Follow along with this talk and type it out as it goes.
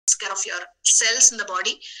care of your cells in the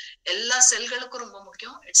body. எல்லா செல்களுக்கும் ரொம்ப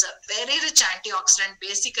முக்கியம். It's a very rich antioxidant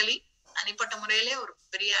basically. தனிப்பட்ட முறையிலே ஒரு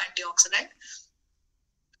பெரிய antioxidant.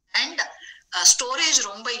 And storage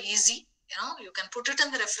ரொம்ப easy. You can put it in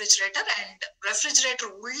the refrigerator, and refrigerator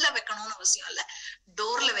உள்ள வைக்கணும்னு அவசியம் இல்ல,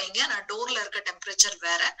 டோர்ல வைங்க. நான் டோர்ல இருக்க டெம்பரேச்சர்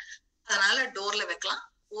வேற, அதனால டோர்ல வைக்கலாம்.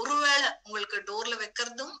 ஒருவேளை உங்களுக்கு டோர்ல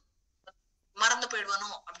வைக்கிறதும் மறந்து போயிடுவானோ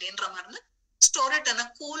அப்படின்ற மாதிரி store it in a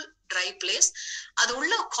cool dry place. அது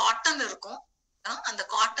உள்ள காட்டன் இருக்கும். அந்த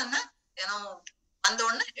காட்டனை வந்த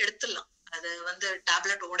உடனே எடுத்துடலாம். அது வந்து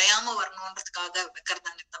டேப்லெட் உடையாம வரணும்ன்றதுக்காக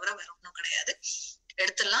வைக்கிறதானே தவிர வேற ஒன்றும் கிடையாது.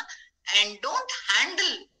 எடுத்துடலாம். And don't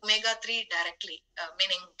handle omega-3 directly,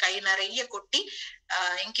 meaning கை நிறைய கொட்டி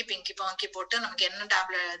இங்கி பிங்கி பாங்கி போட்டு நமக்கு என்ன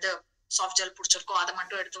டேப்லெட் இது சாஃப்ட் ஜெல் பிடிச்சிருக்கோ அதை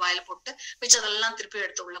மட்டும் எடுத்து வாயில போட்டு மிச்சதெல்லாம் திருப்பி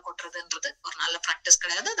எடுத்து உள்ள கொட்டுறதுன்றது ஒரு நல்ல ப்ராக்டிஸ்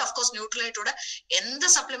கிடையாது. அது அஃப்கோர்ஸ் நியூட்ரலைட்டோட எந்த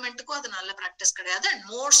சப்ளிமெண்ட்டுக்கும் அது நல்ல ப்ராக்டிஸ் கிடையாது. And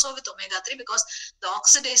more so with omega-3 because the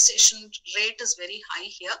oxidisation rate is very high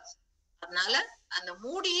here. அதனால அந்த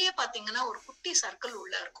மூடியே பாத்தீங்கன்னா ஒரு குட்டி சர்க்கிள்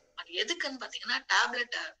உள்ள இருக்கும். அது எதுக்குன்னு பாத்தீங்கன்னா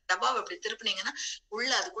டேப்லெட் டப்பாவை இப்படி திருப்பினீங்கன்னா உள்ள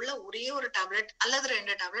அதுக்குள்ள ஒரே ஒரு டேப்லெட் அல்லது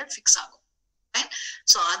 2 டேப்லெட் ஃபிக்ஸ் ஆகும்.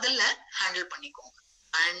 சோ அதுல ஹேண்டில் பண்ணிக்கோங்க.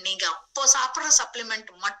 அண்ட் நீங்க அப்போ சாப்பிடுற சப்ளிமெண்ட்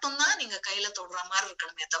மட்டும்தான் நீங்க கையில தொடுற மாதிரி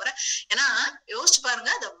இருக்கணுமே தவிர, ஏன்னா யோசிச்சு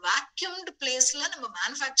பாருங்க, அந்த வேக்யூம்டு பிளேஸ்ல நம்ம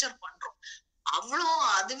மேனுஃபேக்சர் பண்றோம். அவ்வளோ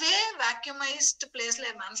அதுவே வேக்யூமைஸ்டு பிளேஸ்ல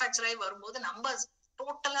மேனுஃபேக்சர் ஆகி வரும்போது நம்ம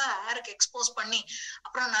டோட்டலா ஏருக்கு எக்ஸ்போஸ் பண்ணி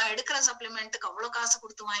அப்புறம் நான் எடுக்கிற சப்ளிமெண்ட்டுக்கு அவ்வளவு காசு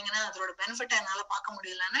கொடுத்து வாங்கினா அதோட பெனிஃபிட் என்னால பார்க்க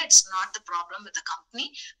முடியலன்னா it's not the problem with the company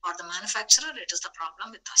R the manufacturer, it is the problem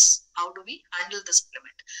with us. How to we handle the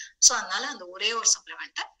supplement? So அதனால அந்த ஒரே ஒரு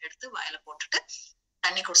சப்ளிமெண்ட்டை எடுத்து வாயில போட்டுட்டு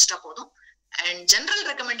தண்ணி குடிச்சிட்டா போதும். And general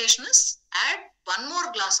recommendation is add 1 more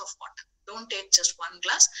glass of water. Don't take just 1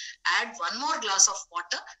 glass, add 1 more glass of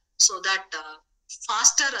water so that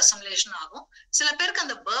faster assimilation ஆகும். சில பேருக்கு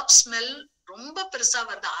அந்த பர்ப் ஸ்மெல் ரொம்ப பெருசா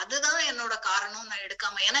வருது, அதுதான் என்னோட காரணம் நான்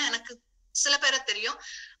எடுக்காம. ஏன்னா எனக்கு சில பேரை தெரியும்,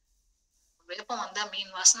 வேப்பம் வந்தா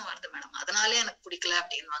மீன் வாசனை வருது மேடம், அதனாலே எனக்கு பிடிக்கல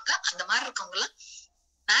அப்படின்வாங்க. அந்த மாதிரி இருக்கவங்க எல்லாம்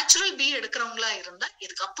நேச்சுரல் பி எடுக்கிறவங்களா இருந்தா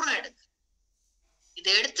இதுக்கப்புறம் எடுங்க.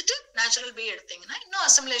 இதை எடுத்துட்டு நேச்சுரல் பி எடுத்தீங்கன்னா இன்னும்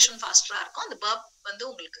அசிமுலேஷன் ஃபாஸ்டரா இருக்கும். அந்த பர்ப் வந்து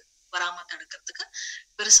உங்களுக்கு வராம தடுக்கிறதுக்கு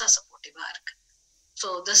பெருசா சப்போர்ட்டிவா இருக்கு. So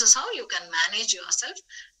this is how you can manage your self.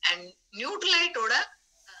 And நியூட்ரலைட்டோட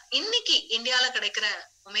இன்னைக்கு இந்தியால கிடைக்கிற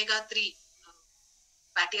omega-3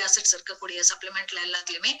 ஃபேட்டி ஆசிட்ஸ் இருக்கக்கூடிய சப்ளிமெண்ட்ல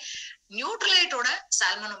எல்லாத்துலயுமே நியூட்ரலைட்டோட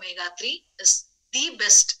salmon omega-3 is the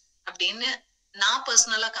best அப்படின்னு நான்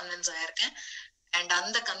பர்சனலா கன்வின்ஸ் ஆயிருக்கேன். அண்ட்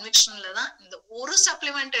அந்த கன்விக்ஷன்ல தான் இந்த ஒரு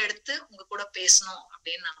சப்ளிமெண்ட் எடுத்து உங்க கூட பேசணும்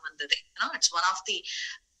அப்படின்னு நான் வந்தது. It's one of the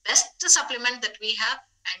best supplement that we have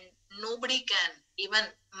and nobody can even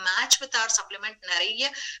match with R supplement.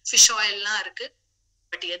 நிறைய ஃபிஷ் ஆயில்லாம் இருக்கு,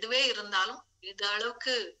 பட் எதுவே இருந்தாலும் இது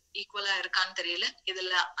அளவுக்கு ஈக்குவலா இருக்கான்னு தெரியல.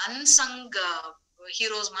 இதுல அன்சங்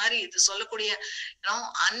ஹீரோஸ் மாதிரி இது சொல்லக்கூடிய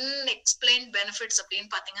அன்எக்ஸ்பிளைன்ட் பெனிஃபிட்ஸ் அப்படின்னு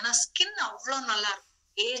பாத்தீங்கன்னா ஸ்கின் அவ்வளவு நல்லா இருக்கும்.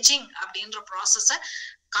 ஏஜிங் அப்படின்ற ப்ராசஸ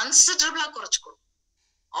கன்சிடரபிளா குறைச்சு கொடுக்கும்.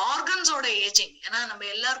 ஆர்கன்ஸோட ஏஜிங், ஏன்னா நம்ம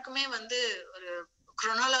எல்லாருக்குமே வந்து ஒரு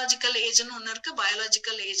குரோனாலஜிக்கல் ஏஜ்னு ஒண்ணு இருக்கு,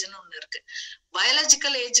 பயாலஜிக்கல் ஏஜ்னு ஒண்ணு இருக்கு.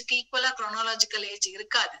 பயாலஜிக்கல் ஏஜுக்கு ஈக்குவலா குரோனாலஜிக்கல் ஏஜ்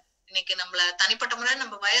இருக்காது. இன்னைக்கு நம்மள தனிப்பட்ட முறை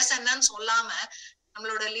நம்ம வயசு என்னன்னு சொல்லாம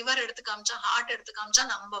நம்மளோட லிவர் எடுத்து காமிச்சா, ஹார்ட் எடுத்து காமிச்சா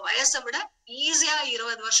நம்ம வயசை விட ஈஸியா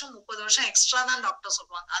 20 வருஷம் 30 வருஷம் எக்ஸ்ட்ரா தான் டாக்டர்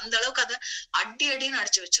சொல்லுவாங்க. அந்த அளவுக்கு அதை அடின்னு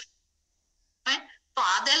அடிச்சு வச்சிருக்கோம். இப்போ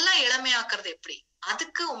அதெல்லாம் இளமையாக்குறது எப்படி?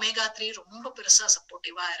 அதுக்கு omega-3 ரொம்ப பெருசா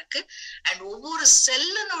சப்போர்ட்டிவா இருக்கு. அண்ட் ஒவ்வொரு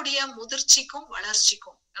செல்லினுடைய முதிர்ச்சிக்கும்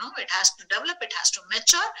வளர்ச்சிக்கும் it has to develop, it has to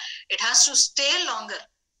mature, it has to stay longer.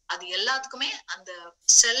 அது எல்லாத்துக்குமே அந்த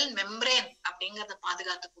செல் மெம்பரேன் அப்படிங்கறத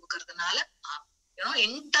பாதுகாத்து கொடுக்கறதுனால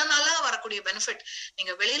இன்டர்னலா வரக்கூடிய பெனிஃபிட்,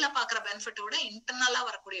 நீங்க வெளியில பாக்குற பெனிஃபிட்டை விட இன்டர்னலா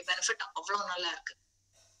வரக்கூடிய பெனிஃபிட் அவ்வளவு நல்லா இருக்கு.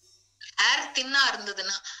 ஹேர் தின்னா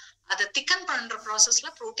இருந்ததுன்னா அதை திக்கன் பண்ற ப்ராசஸ்ல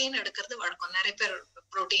புரோட்டீன் எடுக்கிறது வழக்கம். நிறைய பேர்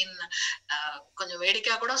புரோட்டீன் கொஞ்சம்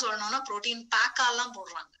வேடிக்கையா கூட சொல்லணும்னா புரோட்டீன் பேக்காலாம்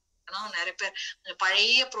போடுறாங்க. நிறைய பேர் கொஞ்சம்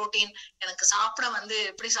பழைய புரோட்டீன் எனக்கு சாப்பிட வந்து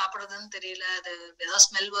எப்படி சாப்பிடுறதுன்னு தெரியல, அது ஏதாவது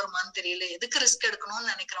ஸ்மெல் வருமான்னு தெரியல, எதுக்கு ரிஸ்க்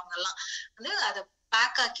எடுக்கணும்னு நினைக்கிறவங்க எல்லாம் வந்து அதை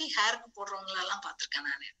பேக் ஆக்கி ஹேருக்கு போடுறவங்க எல்லாம் பாத்திருக்கேன்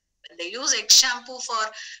நானு. they use egg shampoo for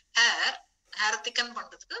hair thicken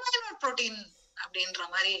பண்றதுக்கு why not protein அப்படின்ற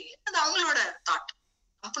மாதிரி அது அவங்களோட தாட்.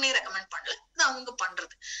 கம்பெனி ரெக்கமெண்ட் பண்ணல, அது அவங்க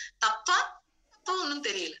பண்றது. தப்பா அப்போ ஒன்னும்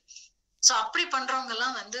தெரியல. சோ அப்படி பண்றவங்க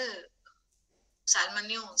எல்லாம் வந்து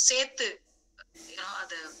சால்மனையும் சேர்த்து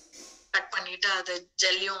அதை கட் பண்ணிட்டு அது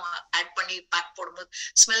ஜெல்லியும் ஆட் பண்ணி பேக் போடும்போது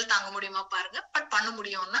ஸ்மெல் தாங்க முடியுமா பாருங்க. பட் பண்ண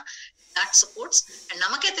முடியும்னா that supports. and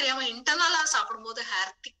நமக்கே தெரியாம இன்டர்னலா சாப்பிடும்போது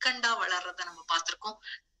ஹேர் திக்கண்டா வளர்றத நம்ம பார்த்திருக்கோம்.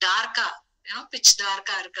 டார்க்கா பிச்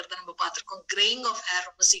டார்க்கா இருக்கிறத நம்ம பார்த்திருக்கோம். கிரேயிங் ஆஃப் ஹேர்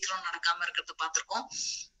ரொம்ப சீக்கிரம் நடக்காம இருக்கிறத பார்த்திருக்கோம்.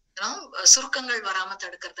 சுருக்கங்கள் வராம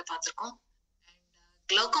தடுக்கிறத பார்த்திருக்கோம்.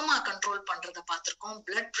 கிளோகோமா கண்ட்ரோல் பண்றத பார்த்திருக்கோம்,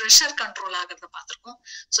 பிளட் பிரஷர் கண்ட்ரோல் ஆகிறத பார்த்திருக்கோம்.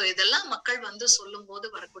 சோ இதெல்லாம் மக்கள் வந்து சொல்லும் போது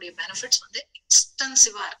வரக்கூடிய பெனிஃபிட்ஸ் வந்து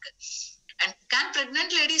எக்ஸ்டென்சிவா இருக்கு. And can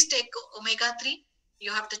pregnant ladies take omega-3?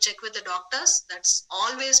 You have to check with the doctors. That's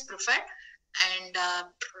always preferred. And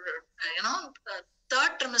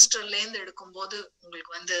third trimesterல இருந்து எடுக்கும்போது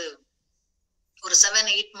உங்களுக்கு வந்து ஒரு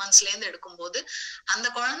 7-8 monthsல இருந்து எடுக்கும்போது அந்த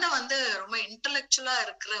குழந்தை வந்து ரொம்ப இன்டெலெக்சுவலா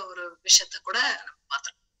இருக்கிற ஒரு விஷயத்த கூட நம்ம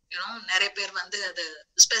பார்த்திருக்கோம். நிறைய பேர் வந்து அது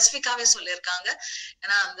ஸ்பெசிபிக்காவே சொல்லியிருக்காங்க.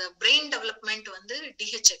 ஏன்னா அந்த பிரெயின் டெவலப்மெண்ட் வந்து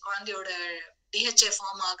டிஹெச்ஏ குழந்தையோட டிஹெச்ஏ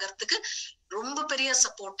ஃபார்ம் ஆகிறதுக்கு ரொம்ப பெரிய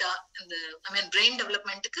சப்போர்ட்டா இந்த பிரெயின்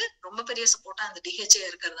டெவலப்மெண்ட்டுக்கு ரொம்ப பெரிய சப்போர்ட்டா அந்த டிஹெச்ஏ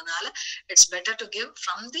இருக்கிறதுனால it's better to give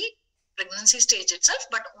from the pregnancy stage itself,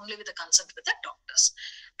 but only with the consent with the doctors.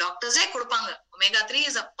 Doctors கொடுப்பாங்க. omega-3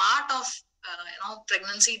 is a part of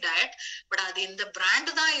pregnancy diet, but அது இந்த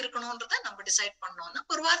பிராண்ட் தான் இருக்கணும்ன்றத நம்ம டிசைட் பண்ணோம்னா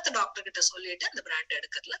ஒரு வார்த்தை டாக்டர் கிட்ட சொல்லிட்டு அந்த பிராண்ட்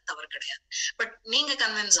எடுக்கிறதுல தவறு கிடையாது. பட் நீங்க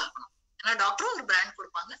கன்வின்ஸ் ஆகணும். ஏன்னா டாக்டரும் ஒரு பிராண்ட்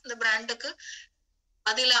கொடுப்பாங்க. இந்த பிராண்டுக்கு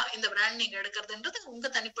பதிலா இந்த பிராண்ட் நீங்க எடுக்கிறதுன்றது உங்க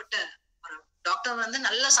தனிப்பட்ட ஒரு டாக்டர் வந்து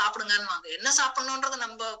நல்லா சாப்பிடுங்கன்னு வாங்க. என்ன சாப்பிடணும்ன்றது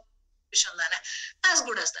நம்ம விஷயம் தானே. as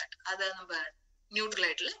good as that. அதை நம்ம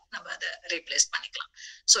நியூட்ரலைட்ல நம்ம அதை ரீப்ளேஸ் பண்ணிக்கலாம்.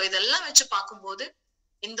 சோ இதெல்லாம் வச்சு பார்க்கும்போது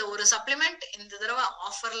இந்த ஒரு சப்ளிமெண்ட் இந்த தடவை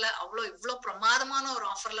ஆஃபர்ல இவ்வளவு பிரமாதமான ஒரு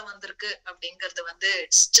ஆஃபர்ல வந்திருக்கு அப்படிங்கிறது வந்து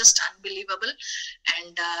it's just unbelievable.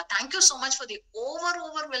 And thank you so much for the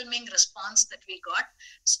overwhelming response that we got.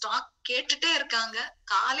 Stock கேட்டுட்டே இருக்காங்க.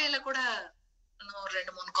 காலையில கூட ஒரு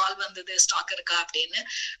 2-3 கால் வந்தது ஸ்டாக் இருக்கா அப்படின்னு.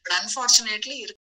 But unfortunately